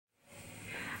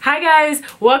Hi guys,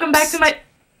 welcome back to my...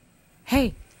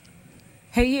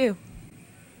 Hey you.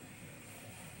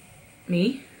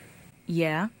 Me?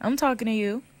 Yeah, I'm talking to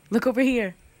you. Look over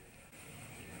here.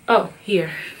 Oh, here.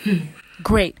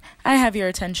 Great, I have your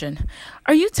attention.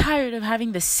 Are you tired of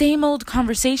having the same old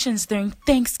conversations during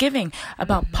Thanksgiving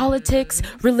about politics,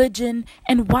 religion,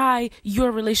 and why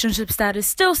your relationship status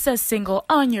still says single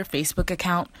on your Facebook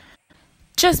account?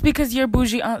 Just because your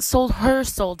bougie aunt sold her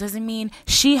soul doesn't mean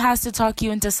she has to talk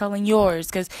you into selling yours.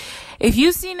 Because if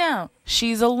you see now,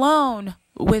 she's alone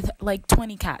with like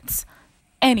 20 cats.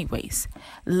 Anyways,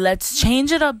 let's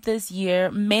change it up this year.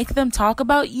 Make them talk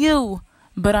about you,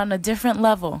 but on a different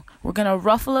level. We're going to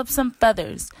ruffle up some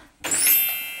feathers.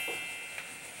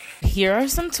 Here are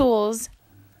some tools.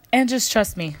 And just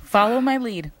trust me, follow my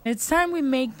lead. It's time we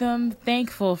make them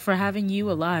thankful for having you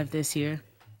alive this year.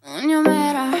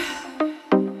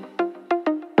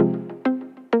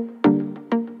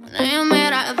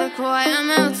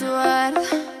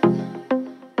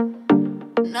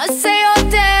 No sei o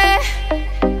te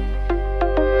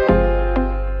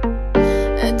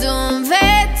ed un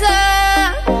veto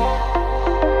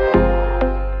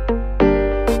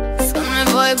Sono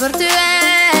voi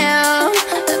portiveio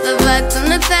e vetto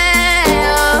ne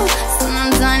teo Sono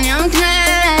un zagno un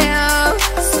kneo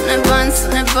Sono ban,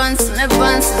 sono ban, sono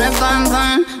ban, sono ban,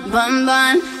 ban, ban,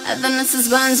 ban And then this is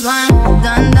buns, bun,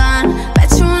 dun, dun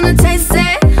Bet you wanna taste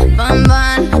it, bun,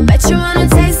 bun Bet you wanna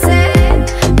taste it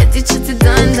Dici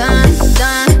dun dun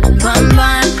dun bun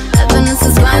bun Heaven this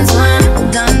is buns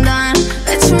bun dun dun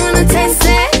Bet you wanna taste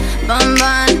it bun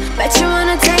bun Bet you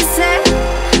wanna taste it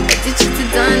Dici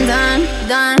dun dun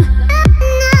dun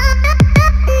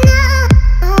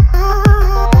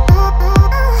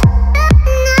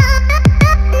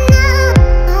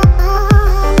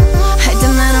Hai de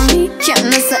mera mi chiam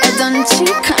nessa e don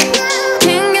chicken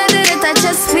King get it I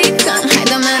just speak on Hai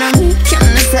de mera mi chiam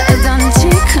nessa e don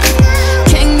chicken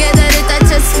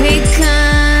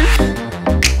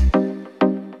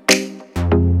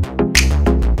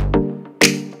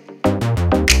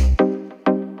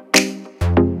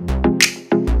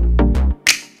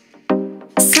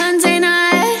Sunday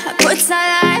night, I put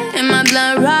side in my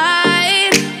blood right